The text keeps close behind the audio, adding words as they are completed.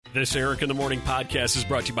This Eric in the Morning podcast is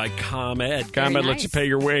brought to you by ComEd. ComEd nice. lets you pay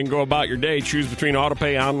your way and go about your day. Choose between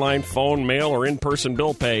autopay, online, phone, mail, or in-person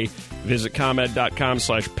bill pay. Visit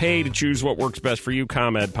ComEd.com/pay to choose what works best for you.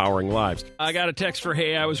 ComEd, powering lives. I got a text for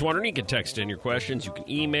Hey, I was wondering. You can text in your questions. You can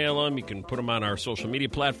email them. You can put them on our social media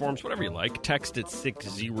platforms, whatever you like. Text at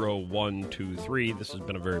 60123. This has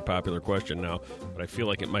been a very popular question now, but I feel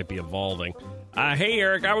like it might be evolving. Hey,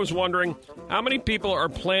 Eric, I was wondering, how many people are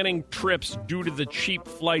planning trips due to the cheap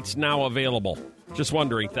flights now available? Just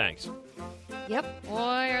wondering. Thanks. Yep.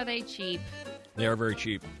 Boy, are they cheap. They are very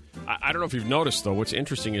cheap. I don't know if you've noticed, though, what's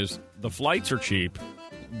interesting is the flights are cheap,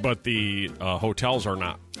 but the hotels are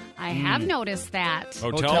not. I have noticed that.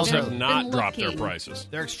 Hotels have Been not dropped their looking. prices.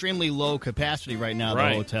 They're extremely low capacity right now, Right.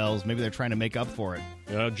 the hotels. Maybe they're trying to make up for it.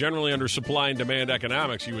 Generally, under supply and demand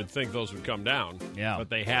economics, you would think those would come down. Yeah. But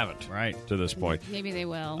they haven't. Right. To this point. Maybe they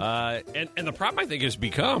will. And the problem, I think, has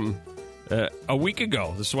become a week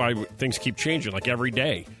ago. This is why things keep changing, like every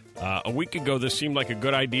day. A week ago, this seemed like a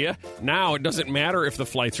good idea. Now, it doesn't matter if the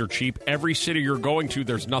flights are cheap. Every city you're going to,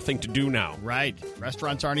 there's nothing to do now. Right.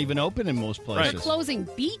 Restaurants aren't even open in most places. They're closing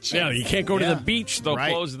beaches. Yeah, you can't go to Yeah. the beach. They'll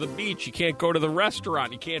Right. close the beach. You can't go to the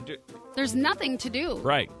restaurant. You can't do... There's nothing to do.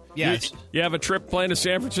 Right. Yes. You have a trip planned to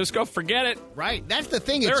San Francisco? Forget it. Right. That's the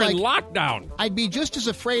thing. They're It's in like lockdown. I'd be just as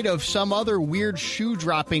afraid of some other weird shoe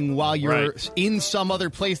dropping while you're Right. in some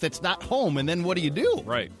other place that's not home, and then what do you do?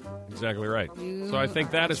 Right. Exactly right. So I think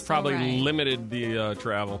are that has so probably right. limited the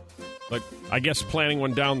travel. But I guess planning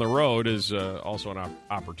one down the road is also an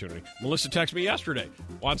opportunity. Melissa texted me yesterday.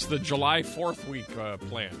 Wants the July 4th week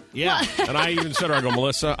plan. Yeah. And I even said to her, I go,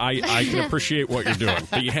 Melissa, I can appreciate what you're doing,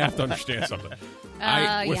 but you have to understand something. With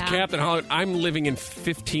yeah. Captain Hollywood, I'm living in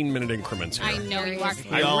 15-minute increments here. I know you are.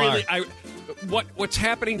 We all are. What's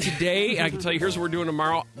happening today, I can tell you, here's what we're doing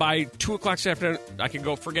tomorrow. By 2 o'clock this afternoon, I can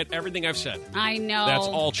go forget everything I've said. I know. That's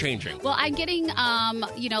all changing. Well, I'm getting,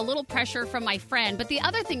 a little pressure from my friend. But the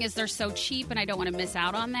other thing is they're so cheap, and I don't want to miss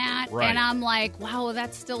out on that. Right. And I'm like, wow,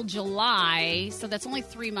 that's still July. So that's only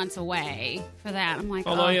 3 months away for that. I'm like,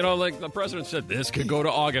 Although, like the president said, this could go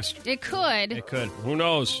to August. it could. It could. Who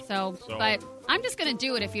knows? So, but I'm just going to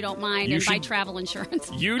do it if you don't mind You and buy should- travel insurance.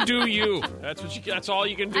 You do you. That's all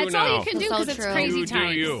you can do That's now. all you can do So because it's true. crazy You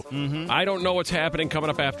times. do you. I don't know what's happening coming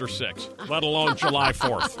up after 6, let alone July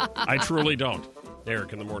 4th. I truly don't.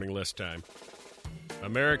 Eric in the Morning List time.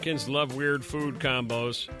 Americans love weird food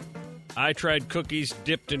combos. I tried cookies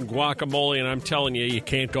dipped in guacamole, and I'm telling you, you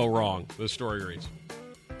can't go wrong. The story reads.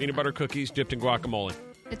 Peanut butter cookies dipped in guacamole.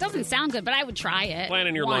 It doesn't sound good, but I would try it.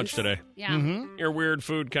 Planning your lunch once. today. Yeah. Your weird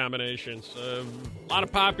food combinations. A lot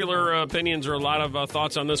of popular opinions or a lot of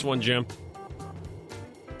thoughts on this one, Jim.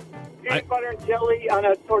 Peanut butter and jelly on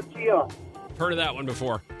a tortilla. Heard of that one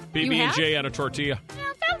before. You PB&J on a tortilla. Yeah,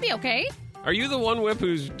 that would be okay. Are you the one, Whip,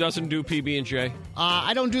 who doesn't do PB&J?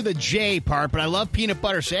 I don't do the J part, but I love peanut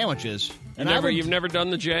butter sandwiches. And You've never done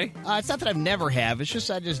the J? It's not that I've never have. It's just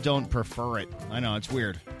I just don't prefer it. I know, it's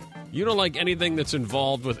weird. You don't like anything that's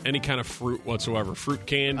involved with any kind of fruit whatsoever. Fruit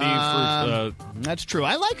candy, fruit... That's true.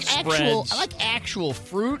 I like Spreads. actual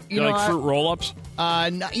fruit. You like fruit roll-ups?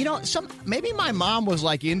 Maybe my mom was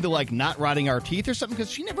into not rotting our teeth or something because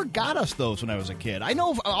she never got us those when I was a kid. I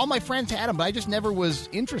know all my friends had them, but I just never was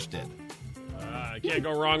interested. Can't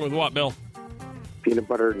go wrong with what, Bill? Peanut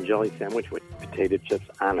butter and jelly sandwich with potato chips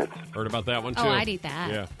on it. Heard about that one, too. Oh, I'd eat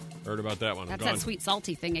that. Yeah, heard about that one. That's that sweet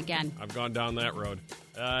salty thing again. I've gone down that road.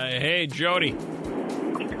 Hey, Jody.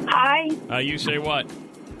 Hi. You say what?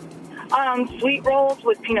 Sweet rolls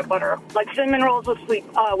with peanut butter, like cinnamon rolls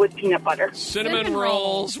with peanut butter. Cinnamon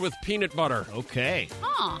rolls with peanut butter. Okay.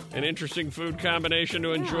 Huh. An interesting food combination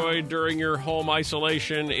to enjoy during your home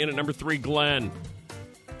isolation. In at number 3, Glenn.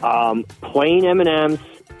 Plain M&Ms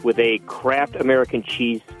with a Kraft American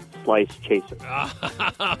cheese slice chaser.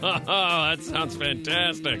 That sounds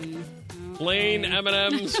fantastic. Plain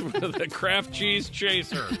M&Ms with a Kraft cheese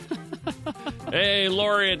chaser. Hey,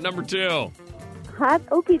 Lori at number 2. Hot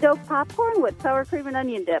okie doke popcorn with sour cream and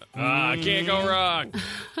onion dip. Can't go wrong.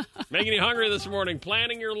 Making you hungry this morning.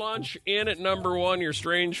 Planning your lunch. In at number 1, your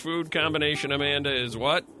strange food combination, Amanda, is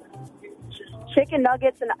what? Chicken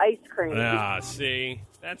nuggets and ice cream. See.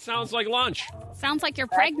 That sounds like lunch. Sounds like you're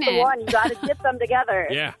That's pregnant. the one. You got to dip them together.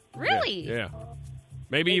 Yeah. Really? Yeah.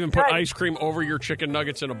 Maybe even put ice cream over your chicken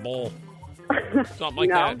nuggets in a bowl. Something like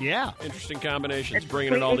that. Yeah. Interesting combinations,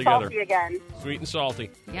 bringing Sweet it all and together. salty again. Sweet and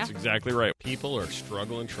salty. Yeah. That's exactly right. People are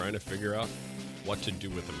struggling trying to figure out what to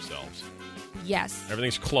do with themselves. Yes.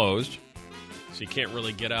 Everything's closed, so you can't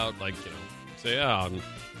really get out, say,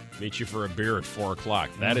 meet you for a beer at 4 o'clock.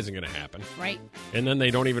 That isn't going to happen. Right. And then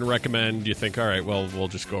they don't even recommend, you think, all right, well, we'll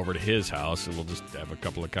just go over to his house and we'll just have a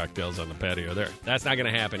couple of cocktails on the patio there. That's not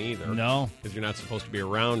going to happen either. No. Because you're not supposed to be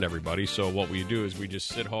around everybody. So what we do is we just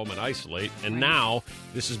sit home and isolate. And now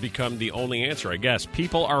this has become the only answer, I guess.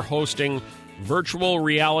 People are hosting virtual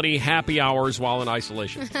reality happy hours while in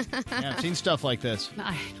isolation. Yeah, I've seen stuff like this.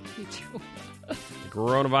 I know, me too. The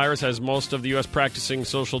coronavirus has most of the U.S. practicing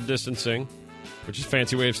social distancing, which is a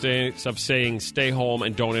fancy way of saying stay home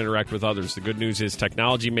and don't interact with others. The good news is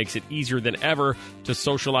technology makes it easier than ever to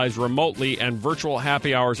socialize remotely, and virtual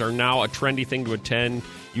happy hours are now a trendy thing to attend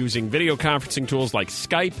using video conferencing tools like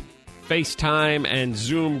Skype, FaceTime, and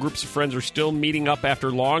Zoom. Groups of friends are still meeting up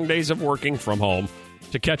after long days of working from home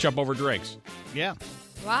to catch up over drinks. Yeah.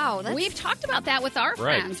 Wow. We've talked about that with our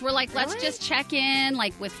Right. friends. We're like, let's just check in,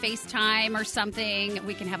 like with FaceTime or something.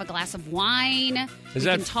 We can have a glass of wine. We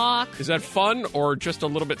can talk. Is that fun or just a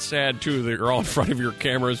little bit sad, too, that you're all in front of your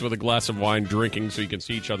cameras with a glass of wine drinking so you can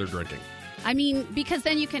see each other drinking? I mean, because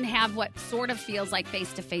then you can have what sort of feels like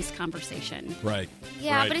face-to-face conversation. Right.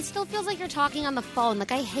 Yeah, Right. but it still feels like you're talking on the phone.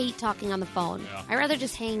 Like, I hate talking on the phone. Yeah. I'd rather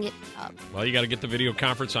just hang it up. Well, you got to get the video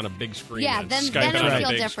conference on a big screen. Yeah, and then Skype it on would a feel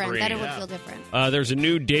big different. screen. Then it would feel different. There's a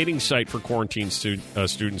new dating site for quarantine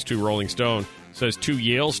students, too. Rolling Stone says 2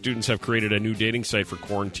 Yale students have created a new dating site for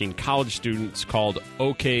quarantine college students called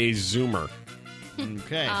OK Zoomer.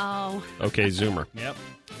 Okay. Oh. OK Zoomer. Yep.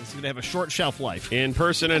 This is going to have a short shelf life. In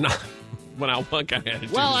person and... When I want, I had to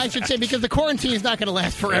Well, I should say, because the quarantine is not going to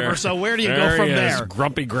last forever, so where do you go from he is, there?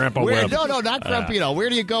 Grumpy Grandpa Where, Webb. no, not grumpy. Where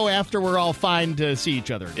do you go after we're all fine to see each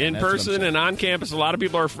other again? In That's what I'm person saying. and on campus, a lot of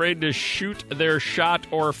people are afraid to shoot their shot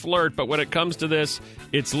or flirt. But when it comes to this,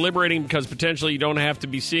 it's liberating because potentially you don't have to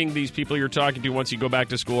be seeing these people you're talking to once you go back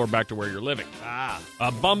to school or back to where you're living.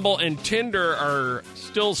 Bumble and Tinder are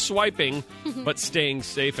still swiping, but staying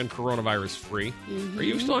safe and coronavirus free. Are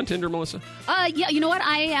you still on Tinder, Melissa? Yeah, you know what?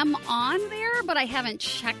 I am on there, but I haven't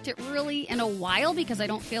checked it really in a while because I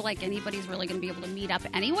don't feel like anybody's really going to be able to meet up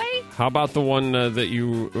anyway. How about the one that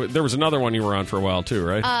you... There was another one you were on for a while, too,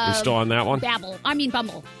 right? You still on that one? Bumble.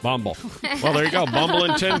 Bumble. Well, there you go. Bumble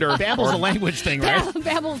and Tinder. Babble's a language thing, right?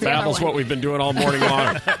 Babble's the Babble's other what one. we've been doing all morning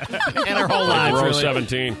long. And our whole lives, Row really.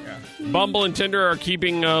 17. Bumble and Tinder are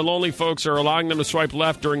keeping lonely folks, or allowing them to swipe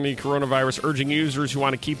left during the coronavirus, urging users who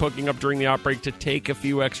want to keep hooking up during the outbreak to take a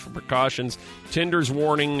few extra precautions. Tinder's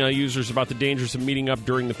warning users about the dangers of meeting up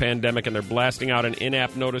during the pandemic, and they're blasting out an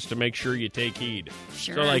in-app notice to make sure you take heed.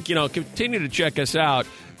 Sure. So, continue to check us out,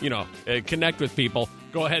 connect with people.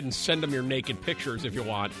 Go ahead and send them your naked pictures if you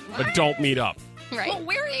want, but don't meet up. Right. Well,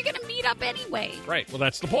 where are you going to meet up anyway? Right. Well,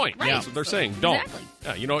 that's the point. Right. That's what they're saying. Don't. Exactly.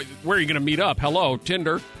 Yeah, where are you going to meet up? Hello,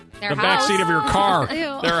 Tinder. Their the house. backseat of your car.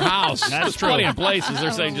 Ew. Their house. That's There's true. plenty of places.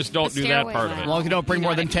 They're saying just don't The do that stairway part of As it. long as you don't bring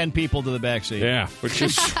more than 10 people to the backseat. Yeah, which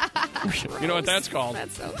is... you know what that's called?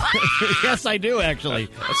 That's so Yes, I do, actually.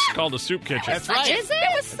 That's called a soup kitchen. That's right. Is it?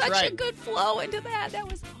 It was such right. a good flow into that.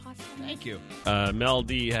 That was awesome. Thank you. Mel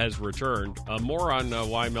D has returned. More on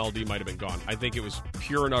why Mel D might have been gone. I think it was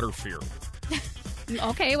pure and utter fear.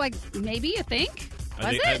 Okay, like maybe you think?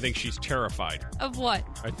 I think she's terrified. Of what?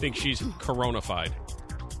 I think she's coronafied.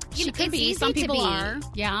 She could It's be. easy Some to people be. are.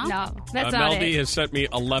 Yeah. No, that's Mel not D it. has sent me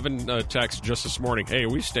 11 texts just this morning. Hey, are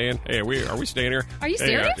we staying? Hey, are we staying here? Are you Hey,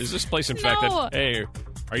 serious? is this place infected? No. Hey,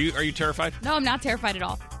 are you terrified? No, I'm not terrified at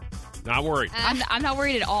all. Not worried I'm not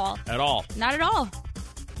worried at all. at all. Not at all.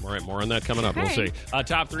 All right, more on that coming up. We'll see. Okay.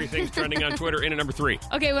 Top 3 things trending on Twitter. In at number 3.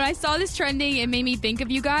 Okay, when I saw this trending, it made me think of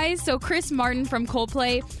you guys. So Chris Martin from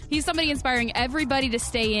Coldplay, he's somebody inspiring everybody to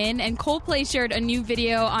stay in, and Coldplay shared a new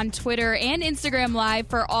video on Twitter and Instagram Live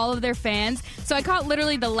for all of their fans. So I caught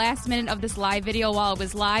literally the last minute of this live video while it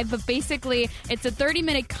was live, but basically it's a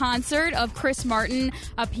 30-minute concert of Chris Martin,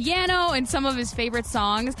 a piano, and some of his favorite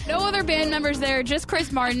songs. No other band members there, just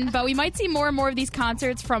Chris Martin, but we might see more and more of these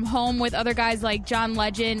concerts from home with other guys like John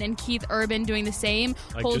Legend and Keith Urban doing the same.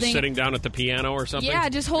 Like just sitting down at the piano or something? Yeah,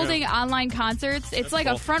 just holding online concerts. It's like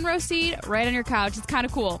cool. a front row seat right on your couch. It's kind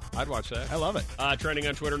of cool. I'd watch that. I love it. Trending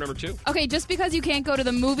on Twitter, number 2. Okay, just because you can't go to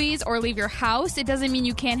the movies or leave your house, it doesn't mean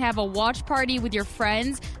you can't have a watch party with your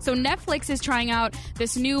friends. So Netflix is trying out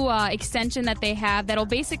this new extension that they have that'll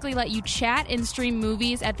basically let you chat and stream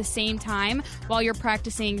movies at the same time while you're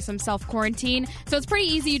practicing some self-quarantine. So it's pretty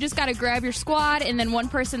easy. You just got to grab your squad, and then one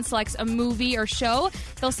person selects a movie or show.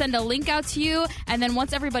 They'll send a link out to you, and then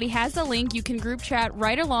once everybody has the link, you can group chat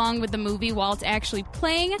right along with the movie while it's actually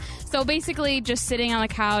playing. So basically just sitting on the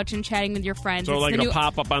couch and chatting with your friends. So It's like the it'll new-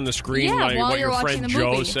 pop up on the screen Yeah, like while what you're your watching friend the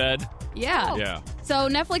Joe movie. said? Yeah. Yeah. So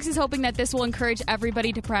Netflix is hoping that this will encourage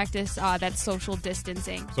everybody to practice that social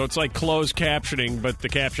distancing. So it's like closed captioning, but the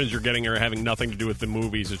captions you're getting are having nothing to do with the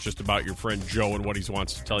movies. It's just about your friend Joe and what he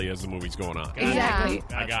wants to tell you as the movie's going on. Exactly.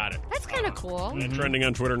 I got it. That's kind of cool. And trending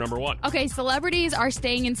on Twitter, number 1. Okay, celebrities are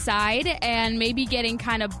staying inside and maybe getting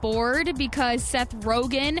kind of bored because Seth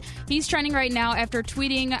Rogen, he's trending right now after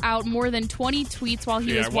tweeting out more than 20 tweets while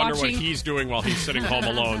he was I wonder watching. what he's doing while he's sitting home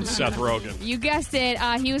alone, Seth Rogen. You guessed it.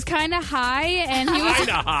 He was kind of high, and he was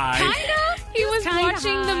Kinda high. He was kinda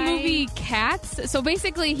watching the high. movie Cats. So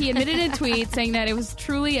basically, he admitted in a tweet saying that it was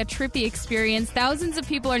truly a trippy experience. Thousands of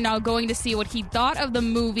people are now going to see what he thought of the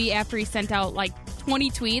movie after he sent out like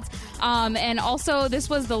 20 tweets. And also, this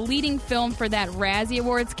was the leading film for that Razzie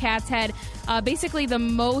Awards. Cats had basically the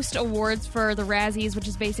most awards for the Razzies, which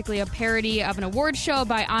is basically a parody of an award show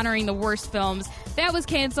by honoring the worst films. That was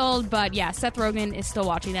canceled, but yeah, Seth Rogen is still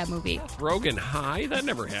watching that movie. Rogen high? That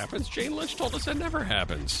never happens. Jane Lynch told us that never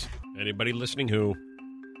happens. Anybody listening who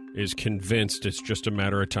is convinced it's just a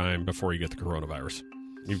matter of time before you get the coronavirus.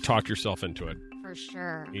 You've talked yourself into it. For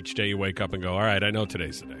sure. Each day you wake up and go, all right, I know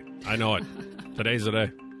today's the day. I know it. Today's the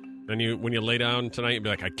day. Then when you lay down tonight, you'll be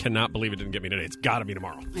like, I cannot believe it didn't get me today. It's got to be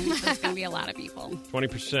tomorrow. I think there's going to be a lot of people.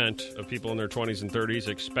 20% of people in their 20s and 30s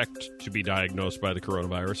expect to be diagnosed by the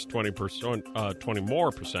coronavirus. 20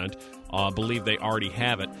 more percent believe they already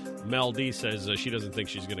have it. Mel D says she doesn't think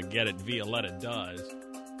she's going to get it. Violetta does.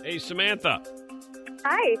 Hey, Samantha.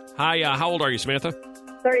 Hi, Hi, how old are you, Samantha?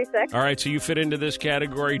 36. All right, so you fit into this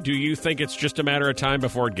category. Do you think it's just a matter of time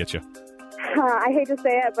before it gets you? I hate to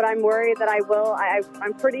say it, but I'm worried that I will.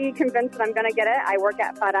 I'm pretty convinced that I'm going to get it. I work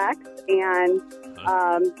at FedEx,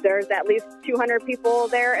 and there's at least 200 people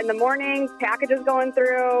there in the morning, packages going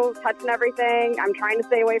through, touching everything. I'm trying to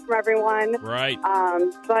stay away from everyone. Right.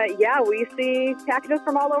 But, yeah, we see packages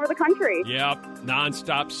from all over the country. Yep,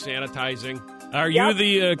 nonstop sanitizing. Are you Yep.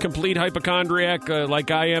 the complete hypochondriac like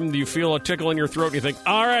I am? Do you feel a tickle in your throat and you think,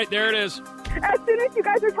 all right, there it is? As soon as you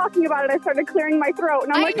guys were talking about it, I started clearing my throat,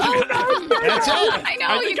 and I'm like, oh, God. That's it. I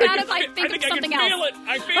know, you got to think of I something can else. feel it.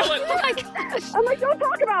 I feel it. Oh, my gosh. I'm like, don't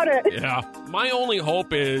talk about it. Yeah. My only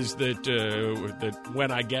hope is that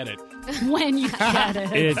when I get it, When you get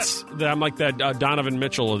it. I'm like that Donovan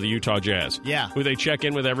Mitchell of the Utah Jazz. Yeah. Who they check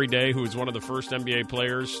in with every day, who is one of the first NBA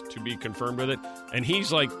players to be confirmed with it. And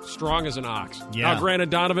he's like strong as an ox. Yeah. Now, granted,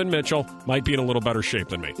 Donovan Mitchell might be in a little better shape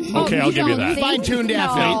than me. Oh, Okay, you I'll give you don't that. think Fine-tuned so?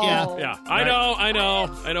 athlete, yeah. Yeah, I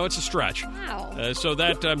know. It's a stretch. Wow. So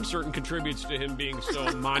that certain contributes to him being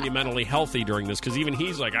so monumentally healthy during this, because even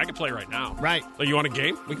he's like, I can play right now. Right. Like, you want a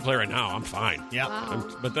game? We can play right now. I'm fine. Yeah.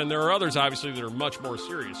 But then there are others, obviously, that are much more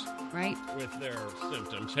serious Right. with their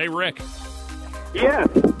symptoms. Hey, Rick, Yeah.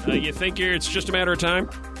 you think it's just a matter of time?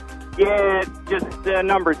 Yeah, just the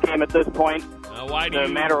numbers game at this point. Why do No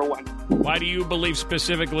you matter what. Why do you believe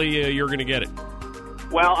specifically you're going to get it?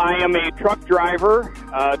 Well, I am a truck driver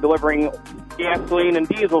delivering gasoline and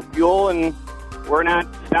diesel fuel, and we're not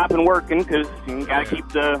stopping working because you got to keep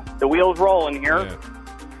the wheels rolling here.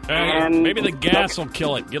 Yeah. And- Maybe the gas will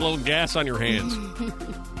kill it. Get a little gas on your hands.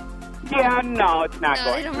 Yeah, no, it's not No,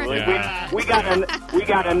 going they don't to. work like We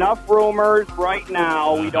got enough rumors right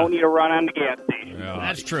now. We don't need to run on the gas station. Yeah.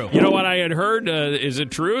 That's true. You know what I had heard? Is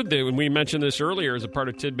it true that when we mentioned this earlier as a part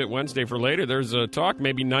of Tidbit Wednesday for later, there's a talk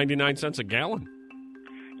maybe 99 cents a gallon?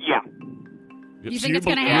 Yeah, You think it's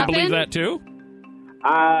gonna You happen? believe that too?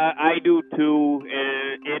 I do too.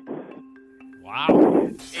 Wow.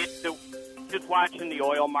 It's just watching the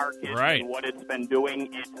oil market Right. and what it's been doing.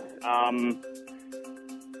 It's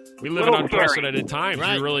We live in Little scary. unprecedented times.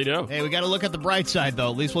 Right. We really do. Hey, we got to look at the bright side,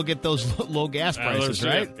 though. At least we'll get those low gas prices,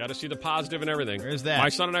 right? Got to see the positive and everything. There's that. My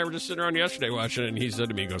son and I were just sitting around yesterday watching it, and he said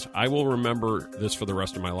to me, he goes, I will remember this for the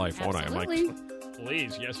rest of my life, won't I? I'm like, Absolutely.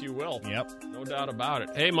 please, yes, you will. Yep. No doubt about it.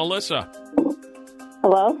 Hey, Melissa,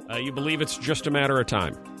 Hello? you believe it's just a matter of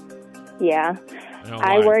time? Yeah. Now,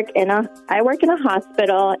 I why? work in a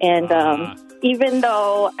hospital, and even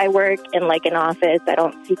though I work in like an office, I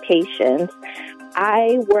don't see patients.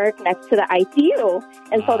 I work next to the ICU,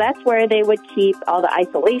 and so that's where they would keep all the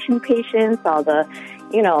isolation patients, all the,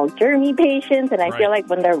 germy patients, and I Right. feel like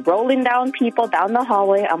when they're rolling down people down the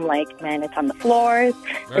hallway, I'm like, man, it's on the floors,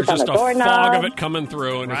 There's it's on just the a fog of doorknob. it coming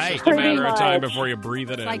through, and Right. it's just a Pretty matter of time much. before you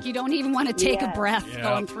breathe it in. Like you don't even want to take Yeah. a breath Yeah.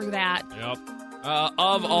 going through that. Yep.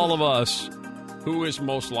 Of all of us, who is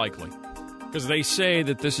most likely? Because they say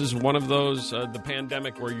that this is one of those, the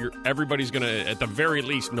pandemic, where everybody's going to, at the very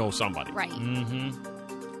least, know somebody. Right.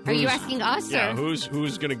 Mm-hmm. Are you asking us? Yeah, or? who's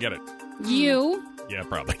going to get it? You. Yeah,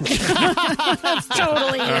 probably. That's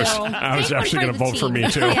totally you. I was actually going to vote for me,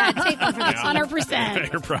 too. Yeah, take one for the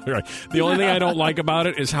 100%. You're probably right. The only thing I don't like about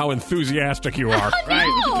it is how enthusiastic you are. Right.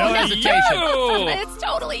 No hesitation. It's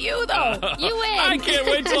totally you, though. You win. I can't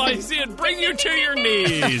wait till I see it bring you to your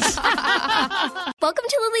knees. Welcome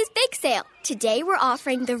to Lily's Bake Sale. Today we're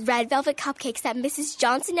offering the red velvet cupcakes at Mrs.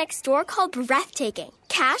 Johnson next door called Breathtaking.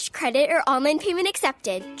 Cash, credit, or online payment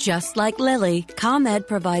accepted. Just like Lily, ComEd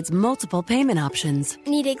provides multiple payment options.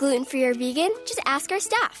 Need a gluten-free or vegan? Just ask our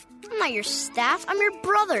staff. I'm not your staff, I'm your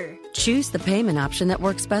brother. Choose the payment option that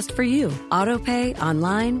works best for you. Auto pay,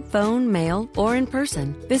 online, phone, mail, or in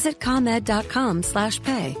person. Visit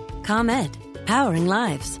ComEd.com/pay. ComEd, powering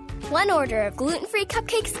lives. One order of gluten-free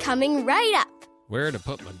cupcakes coming right up. Where to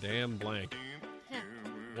put my damn blank?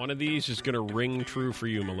 One of these is going to ring true for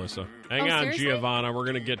you, Melissa. Hang on, seriously? Giovanna. We're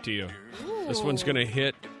going to get to you. Ooh. This one's going to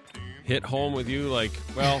hit home with you like,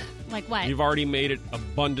 well... Like what? You've already made it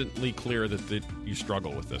abundantly clear that you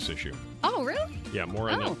struggle with this issue. Oh, really? Yeah, more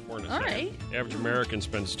on Oh, that. More in a all second. right. The average American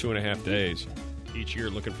spends 2.5 days each year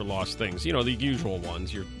looking for lost things. You know, the usual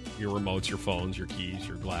ones, your remotes, your phones, your keys,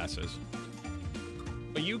 your glasses.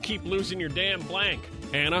 But you keep losing your damn blank,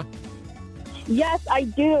 Hannah. Yes, I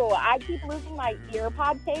do. I keep losing my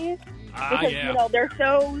earpod case because yeah. you know they're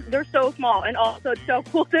so small, and also it's so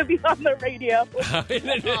cool to be on the radio.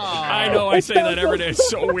 I know, I say that every day. It's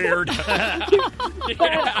so weird. Yeah.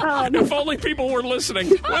 If only people were listening.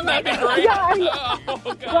 Wouldn't that be great? Yeah, I know.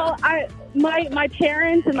 Oh, God. Well, my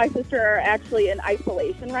parents and my sister are actually in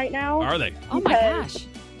isolation right now. Are they? Oh, my gosh.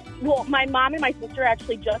 Well, my mom and my sister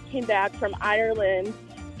actually just came back from Ireland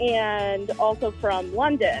and also from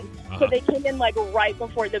London. So they came in like right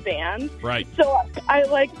before the band. Right. So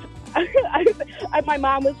my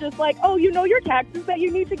mom was just like, oh, you know your taxes that you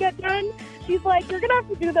need to get done? She's like, you're going to have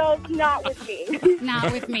to do those, not with me.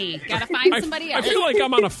 Not with me. Gotta find somebody else. I feel like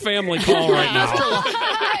I'm on a family call right now.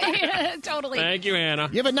 Yeah, totally. Thank you, Hannah.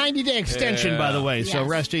 You have a 90-day extension, by the way, so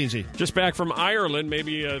rest easy. Just back from Ireland,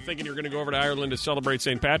 maybe thinking you're going to go over to Ireland to celebrate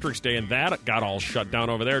St. Patrick's Day, and that got all shut down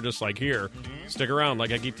over there, just like here. Stick around.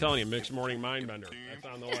 Like I keep telling you, Mixed Morning Mindbender. That's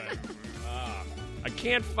on the way. I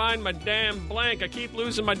can't find my damn blank. I keep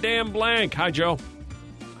losing my damn blank. Hi, Joe.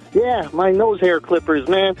 Yeah, my nose hair clippers,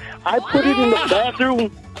 man. I put it in the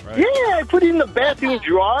bathroom. Right. Yeah, I put it in the bathroom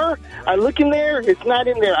drawer. I look in there. It's not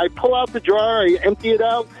in there. I pull out the drawer. I empty it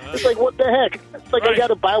out. It's like, what the heck? It's like I got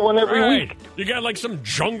to buy one every week. You got like some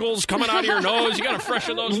jungles coming out of your nose. You got to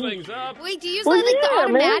freshen those things up. Wait, do you use Well, like the yeah, man.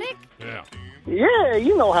 automatic? Yeah. Yeah,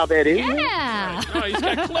 you know how that is. Yeah. Oh, he's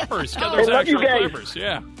got clippers. He's got I those love you actual guys. clippers.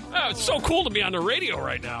 Yeah. Oh, it's so cool to be on the radio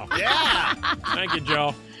right now. Yeah. Thank you,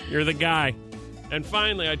 Joe. You're the guy. And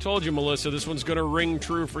finally, I told you, Melissa, this one's going to ring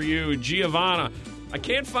true for you. Giovanna, I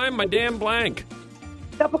can't find my damn blank.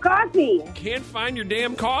 Cup of coffee. Can't find your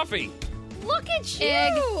damn coffee. Look at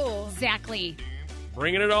you. Exactly.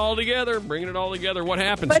 Bringing it all together. What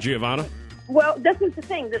happens, Giovanna? Well, this is the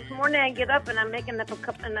thing. This morning I get up and I'm making up a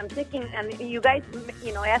cup and I'm thinking, and you guys,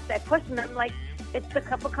 ask that question. I'm like, it's the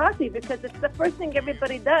cup of coffee because it's the first thing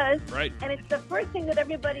everybody does. Right. And it's the first thing that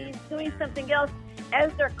everybody is doing something else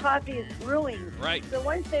as their coffee is brewing. Right. So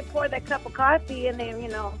once they pour that cup of coffee and they,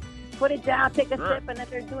 put it down, take a Sure. sip, and if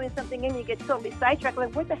they're doing something and you get totally sidetracked,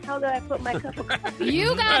 like, where the hell did I put my cup of coffee? You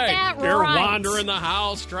got that right. You're wandering the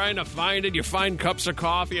house trying to find it. You find cups of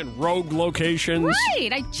coffee in rogue locations.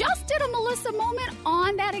 Right. I just did a Melissa moment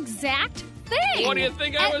on that exact thing. What do you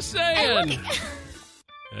think I was saying?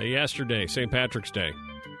 Yesterday, St. Patrick's Day.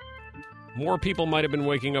 More people might have been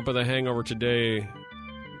waking up with a hangover today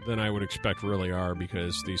than I would expect really are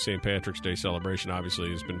because the St. Patrick's Day celebration obviously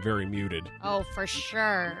has been very muted. Oh, for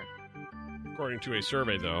sure. According to a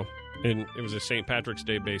survey, though, and it was a St. Patrick's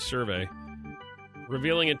Day-based survey,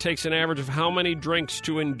 revealing it takes an average of how many drinks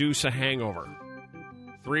to induce a hangover?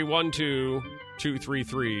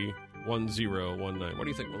 312-233-1019. What do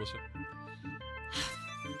you think, Melissa?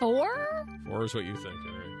 4? 4 is what you think.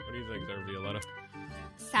 All right. What do you think there, Violetta?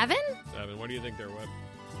 7? 7. What do you think there, Webb?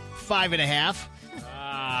 5.5.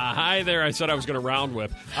 Hi there. I said I was going to round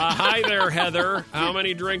whip. Hi there, Heather. How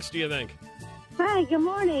many drinks do you think? Hi, good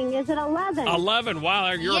morning. Is it 11? 11. Wow,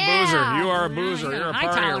 you're Yeah. a boozer. You are a boozer. Yeah, You're a high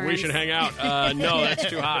partier. We tolerance. should hang out. No, that's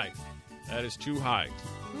too high. That is too high.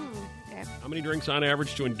 Okay. How many drinks on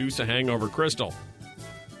average to induce a hangover, Crystal?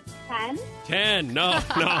 10? 10. No.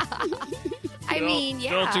 I mean,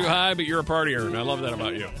 yeah. Still too high, but you're a partier, and I love that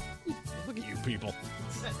about you. Look at you people.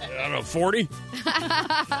 I don't know, 40?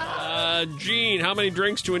 Gene, how many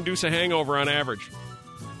drinks to induce a hangover on average?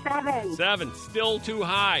 7. 7. Still too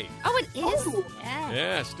high. Oh, it is? Yeah.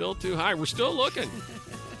 Yeah, still too high. We're still looking.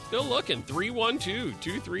 Still looking.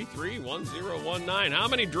 312-233-1019. How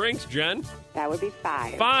many drinks, Jen? That would be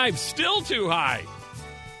 5. 5. Still too high.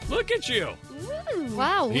 Look at you.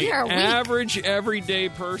 Wow, we The are weak. average everyday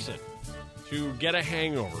person to get a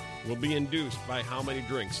hangover will be induced by how many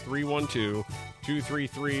drinks?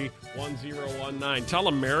 312-233-1019. Tell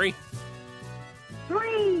them, Mary.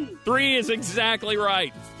 3. 3 is exactly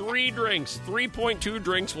right. 3 drinks. 3.2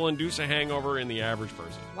 drinks will induce a hangover in the average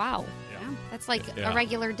person. Wow. Yeah. That's like Yeah. a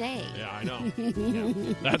regular day. Yeah, I know.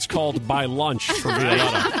 Yeah. That's called by lunch for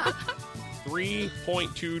Violetta.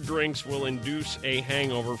 3.2 drinks will induce a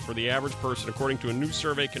hangover for the average person, according to a new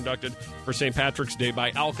survey conducted for St. Patrick's Day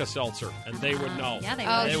by Alka-Seltzer. And they would know. Yeah, they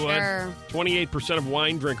Oh, would. sure. 28% of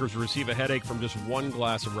wine drinkers receive a headache from just one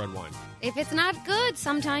glass of red wine. If it's not good,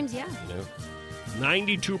 sometimes, yeah.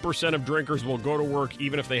 92% of drinkers will go to work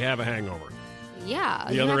even if they have a hangover. Yeah.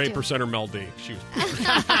 The you other have to. 8% are Mel D. She was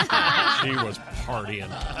partying.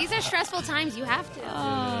 These are stressful times. You have to.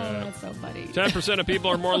 Oh, that's so funny. 10% of people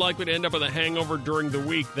are more likely to end up with a hangover during the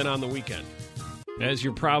week than on the weekend. As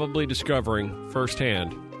you're probably discovering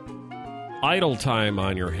firsthand, idle time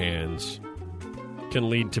on your hands can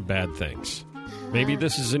lead to bad things. Maybe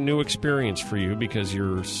this is a new experience for you because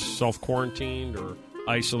you're self-quarantined or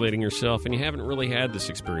isolating yourself and you haven't really had this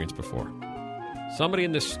experience before. Somebody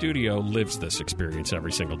in this studio lives this experience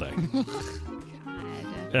every single day.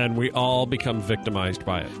 And we all become victimized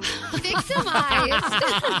by it. Victimized.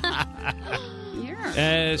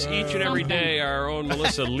 As each and every day, our own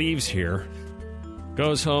Melissa leaves here,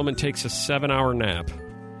 goes home and takes a 7-hour nap,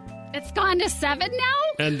 It's gone to 7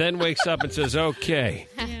 now? and then wakes up and says, okay,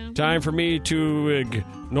 time for me to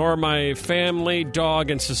ignore my family,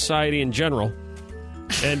 dog, and society in general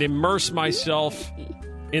and immerse myself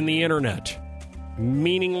in the internet.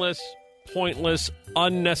 Meaningless, pointless,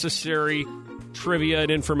 unnecessary trivia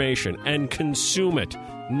and information, and consume it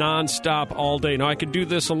nonstop all day. Now, I could do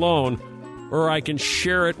this alone, or I can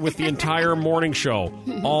share it with the entire morning show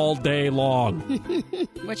all day long.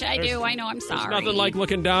 Which I do. I know. I'm sorry. There's nothing like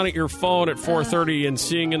looking down at your phone at 4:30 and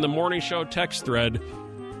seeing in the morning show text thread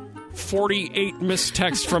 48 missed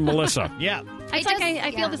texts from Melissa. Yeah.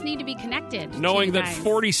 I feel this need to be connected. Knowing to you that guys.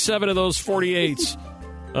 47 of those 48s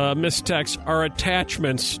missed texts are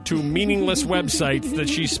attachments to meaningless websites that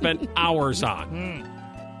she spent hours on.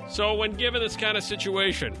 So when given this kind of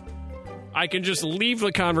situation, I can just leave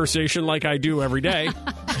the conversation like I do every day.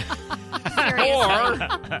 Or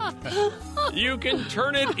you can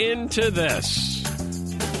turn it into this.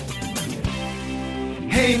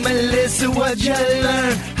 Hey Melissa, what'd you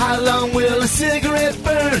learn? How long will a cigarette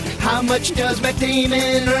burn? How much does Matt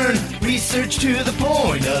Damon earn? Research to the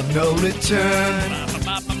point of no return.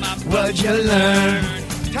 What'd you learn?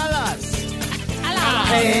 Tell us.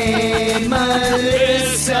 Hey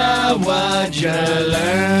Melissa, what'd you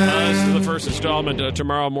learn? This is the first installment.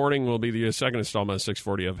 Tomorrow morning will be the second installment at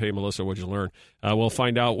 6:40 of Hey Melissa, what'd you learn? We'll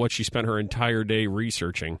find out what she spent her entire day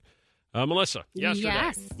researching. Melissa,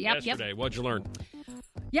 yesterday. Yes. Yep. What'd you learn?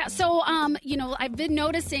 Yeah, so, I've been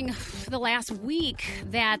noticing the last week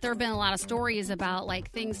that there have been a lot of stories about, like,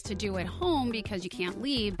 things to do at home because you can't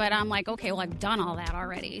leave. But I'm like, okay, well, I've done all that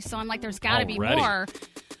already. So I'm like, there's got to be more.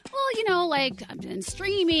 Well, like, I'm doing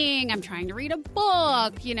streaming. I'm trying to read a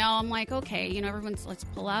book. I'm like, okay, let's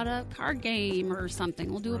pull out a card game or something.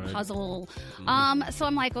 We'll do a puzzle. So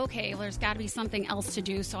I'm like, okay, well, there's got to be something else to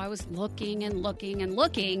do. So I was looking and looking and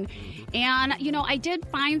looking. And, I did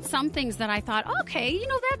find some things that I thought, okay,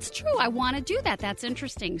 that's true. I want to do that. That's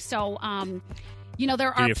interesting. So, there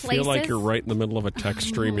are places. Do you feel like you're right in the middle of a text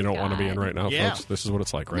stream you don't want to be in right now, Yeah. folks? This is what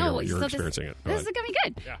it's like right now. You're experiencing it. This is going to be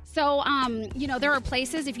good. Yeah. So, there are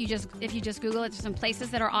places, if you just Google it, there's some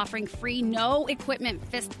places that are offering free no equipment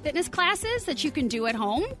fitness classes that you can do at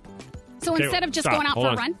home. So Okay, instead of just stop. going out Hold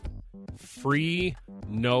for on. a run. Free,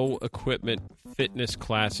 no equipment fitness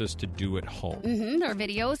classes to do at home. There are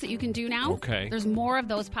videos that you can do now. Okay. There's more of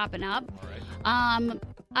those popping up. All right.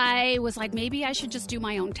 I was like, maybe I should just do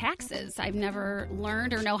my own taxes. I've never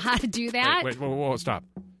learned or know how to do that. Wait, whoa, stop.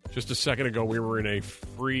 Just a second ago, we were in a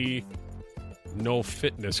free, no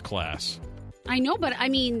fitness class. I know, but I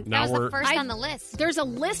mean, Now That was we're- the first on the list. There's a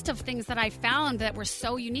list of things that I found that were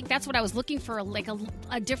so unique. That's what I was looking for, like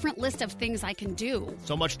a different list of things I can do.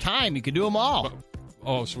 So much time. You can do them all.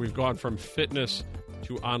 Oh, so we've gone from fitness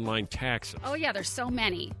to online taxes. Oh, yeah, there's so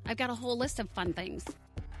many. I've got a whole list of fun things.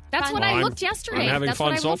 That's what Well, I looked yesterday. I'm having That's fun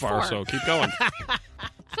what I so looked far, for. so keep going.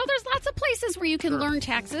 So there's lots of places where you can learn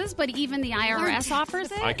taxes, but even the IRS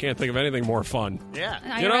offers it. I can't think of anything more fun.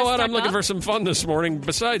 Yeah. You know what? I'm IRS looking stuck for some fun this morning.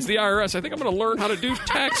 Besides the IRS, I think I'm going to learn how to do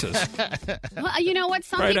taxes. Well, you know what?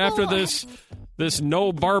 Some right people, after this this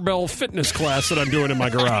no barbell fitness class that I'm doing in my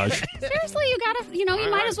garage. Seriously, you gotta, you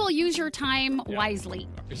might as well use your time wisely.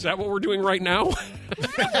 Is that what we're doing right now? This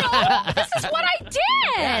is what I did.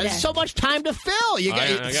 Yeah, there's so much time to fill. You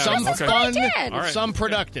got some This is fun, what I did. some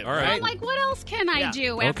productive. All right. I'm like, what else can I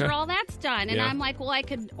do after Okay. all that's done? And Yeah. I'm like, well, I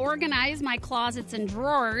could organize my closets and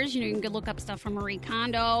drawers. You can look up stuff from Marie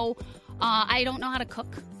Kondo. I don't know how to cook,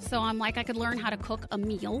 so I'm like, I could learn how to cook a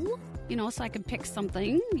meal. So I could pick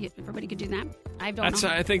something. Everybody could do that. I don't know.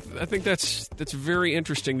 I think that's very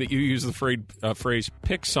interesting that you use the phrase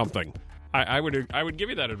 "pick something." I would give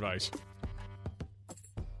you that advice.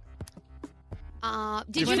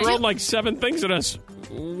 Did You've you thrown do? like 7 things at us.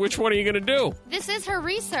 Which one are you going to do? This is her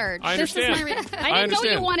research. I understand. I didn't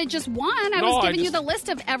know you wanted just one. I was giving you the list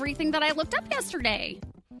of everything that I looked up yesterday.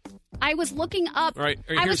 I was looking up. All right.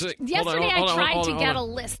 Yesterday I tried to get a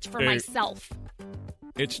list for Hey. myself.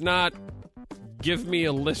 It's not give me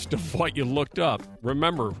a list of what you looked up.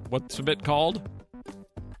 Remember, what's a bit called?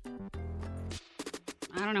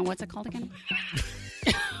 I don't know. What's it called again?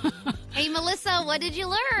 Hey, Melissa, what did you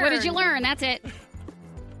learn? What did you learn? That's it.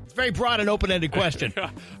 It's a very broad and open-ended question.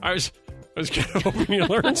 I was kind of hoping you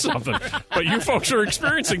learned something. But you folks are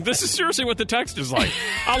experiencing. This is seriously what the text is like.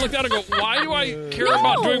 I'll look down and go, why do I care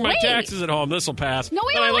about doing my taxes at home? This will pass. No,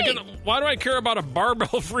 wait, Then I wait, look at, why do I care about a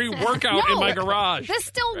barbell-free workout No, in my garage? This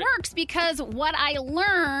still works because what I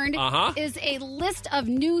learned is a list of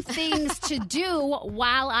new things to do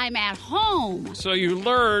while I'm at home. So you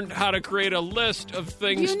learned how to create a list of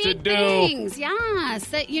things Unique to do. things, yes.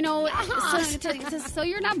 That, so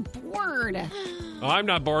you're not bored. Oh, I'm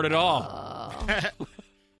not bored at all.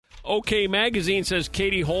 OK Magazine says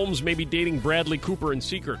Katie Holmes may be dating Bradley Cooper in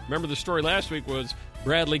secret. Remember the story last week was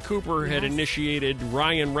Bradley Cooper had initiated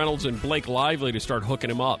Ryan Reynolds and Blake Lively to start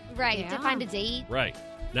hooking him up. Right, to find a date. Right.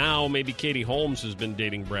 Now maybe Katie Holmes has been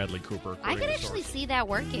dating Bradley Cooper. I could actually see that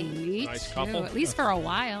working. Nice couple. At least for a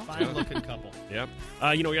while. Fine-looking couple. Yep.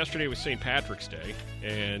 Yesterday was St. Patrick's Day,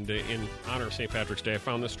 and in honor of St. Patrick's Day, I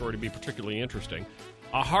found this story to be particularly interesting.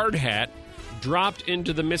 A hard hat dropped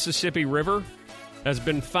into the Mississippi River has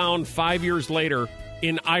been found 5 years later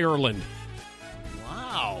in Ireland.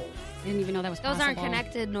 Wow. Didn't even know that was Those possible. aren't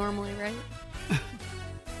connected normally, right?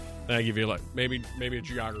 I give you maybe a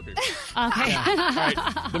geography. Okay. All right.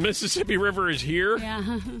 The Mississippi River is here.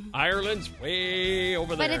 Yeah. Ireland's way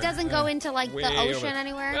over there. But it doesn't go into like Way the over ocean there.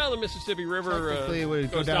 anywhere? Well, the Mississippi River Technically, it would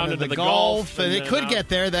go goes down to into the Gulf, and it then could out. get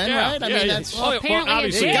there then, Yeah, right? I yeah, mean, yeah. that's Well, apparently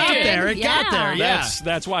obviously it got there. It got there. Yeah.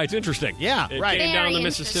 That's why it's interesting. Yeah, It right. came down the Very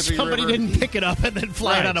Mississippi Somebody River. didn't pick it up and then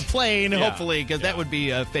fly it Right. on a plane, Yeah. hopefully, because that would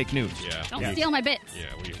be fake news. Yeah. Don't steal my bits. Yeah,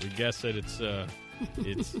 we guess that it's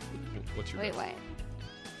what's your Wait.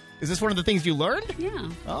 Is this one of the things you learned? Yeah.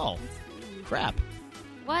 Oh, crap.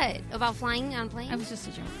 What? About flying on planes? That was just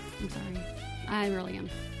a joke. I'm sorry. I really am.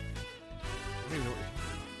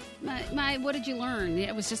 My what did you learn?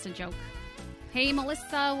 It was just a joke. Hey,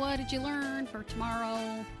 Melissa, what did you learn for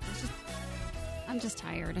tomorrow? I'm just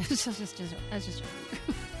tired. It's just joking.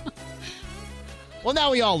 Well,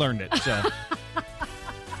 now we all learned it. So.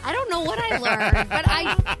 I don't know what I learned, but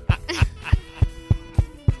I...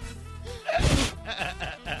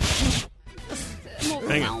 I'm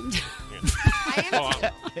overwhelmed.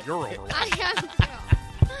 You're overwhelmed. I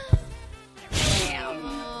am.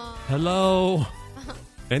 Hello?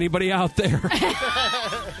 Anybody out there?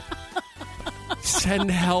 Send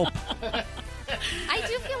help. I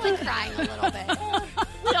do feel like crying a little bit.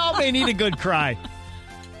 We all may need a good cry.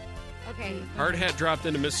 Okay. Hard hat dropped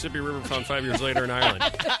into Mississippi River, found 5 years later in Ireland.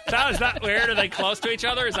 So is that weird? Are they close to each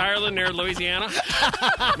other? Is Ireland near Louisiana?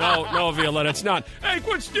 No, Violetta, it's not. Hey,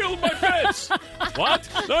 quit stealing my bits! What?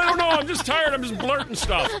 I don't know. I'm just tired. I'm just blurting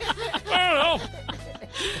stuff. I don't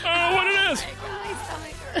know what it is.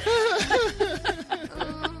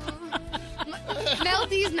 Mel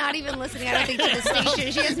D's not even listening, I don't think, to the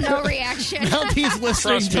station. She has no reaction. Mel D's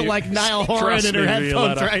listening Trust to me. like Niall Horan Trust in her me,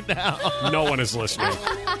 headphones Violetta. right now. No one is listening.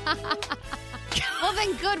 Well,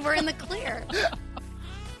 then good. We're in the clear.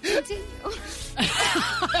 Continue.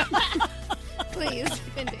 Please,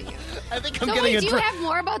 continue. I think I'm So getting wait, a do you dry, have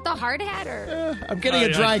more about the hard hat, or? I'm getting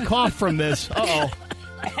a dry cough from this. Uh-oh.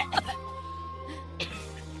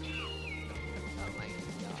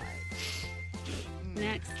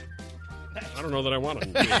 Next. I don't know that I want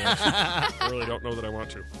to. I really don't know that I want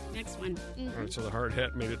to. Next one. All right, so the hard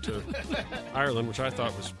hat made it to Ireland, which I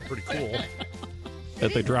thought was pretty cool.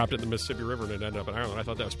 That they dropped it in the Mississippi River and it ended up in Ireland. I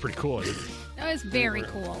thought that was pretty cool. That was very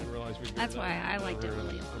cool. Didn't realize we'd do That's that. why I liked it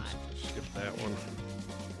really a lot. Skip that one.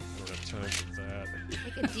 Don't have time for that.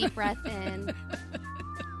 Take a deep breath in.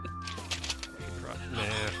 Nah,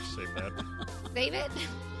 save that. Save it.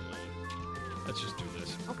 Let's just do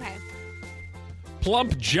this. Okay.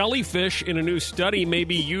 Plump jellyfish in a new study may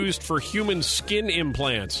be used for human skin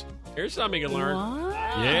implants. Here's something you can learn. What?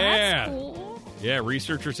 Yeah. That's cool. Yeah,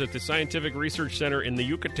 researchers at the Scientific Research Center in the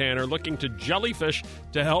Yucatan are looking to jellyfish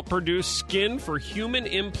to help produce skin for human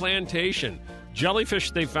implantation.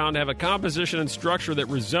 Jellyfish, they found, have a composition and structure that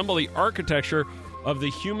resemble the architecture of the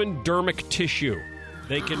human dermic tissue.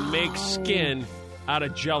 They can make skin out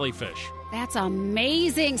of jellyfish. That's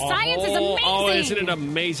amazing. Science is amazing. Oh, isn't it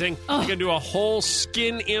amazing? You can do a whole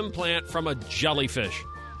skin implant from a jellyfish.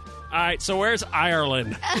 All right, so where's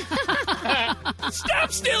Ireland?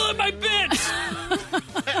 Stop stealing my bits!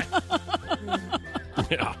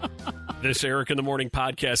 Yeah. This Eric in the Morning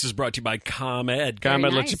podcast is brought to you by ComEd.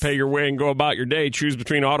 ComEd lets you pay your way and go about your day. Choose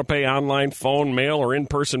between autopay, online, phone, mail, or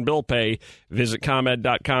in-person bill pay. Visit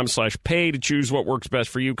ComEd.com/pay to choose what works best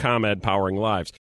for you. ComEd, powering lives.